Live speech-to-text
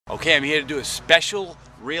Okay, I'm here to do a special,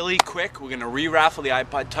 really quick. We're gonna re-raffle the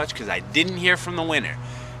iPod Touch because I didn't hear from the winner.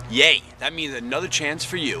 Yay, that means another chance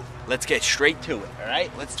for you. Let's get straight to it, all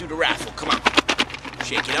right? Let's do the raffle, come on.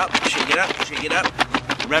 Shake it up, shake it up, shake it up.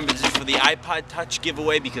 Remember, this is for the iPod Touch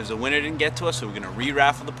giveaway because the winner didn't get to us, so we're gonna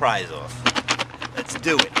re-raffle the prize off. Let's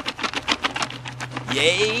do it.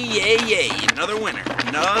 Yay, yay, yay, another winner,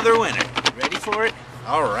 another winner. Ready for it?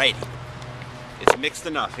 All righty. It's mixed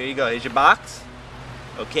enough. Here you go, here's your box.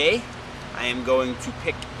 Okay, I am going to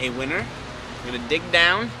pick a winner. I'm gonna dig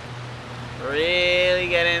down, really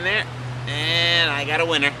get in there, and I got a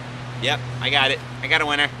winner. Yep, I got it. I got a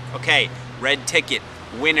winner. Okay, red ticket.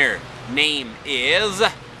 Winner name is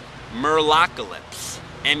Murlocalypse.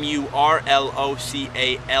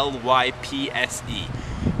 M-U-R-L-O-C-A-L-Y-P-S-E.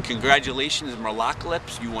 Congratulations,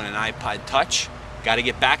 Murlocalypse. You won an iPod Touch. Got to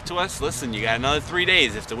get back to us. Listen, you got another 3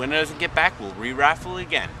 days. If the winner doesn't get back, we'll re-raffle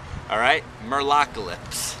again. All right,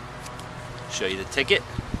 Murlocalypse. Show you the ticket.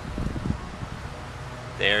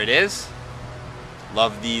 There it is.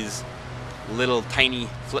 Love these little tiny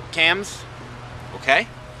flip cams. Okay,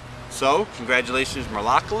 so congratulations,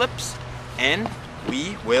 Murlocalypse, and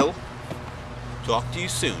we will talk to you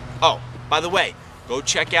soon. Oh, by the way, go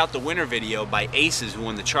check out the winner video by Aces, who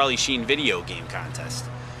won the Charlie Sheen video game contest.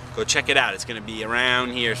 Go check it out. It's going to be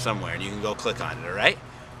around here somewhere, and you can go click on it, all right?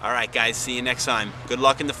 All right, guys, see you next time. Good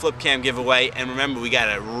luck in the flip cam giveaway, and remember, we got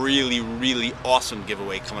a really, really awesome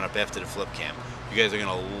giveaway coming up after the flip cam. You guys are going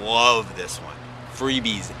to love this one.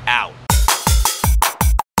 Freebies out.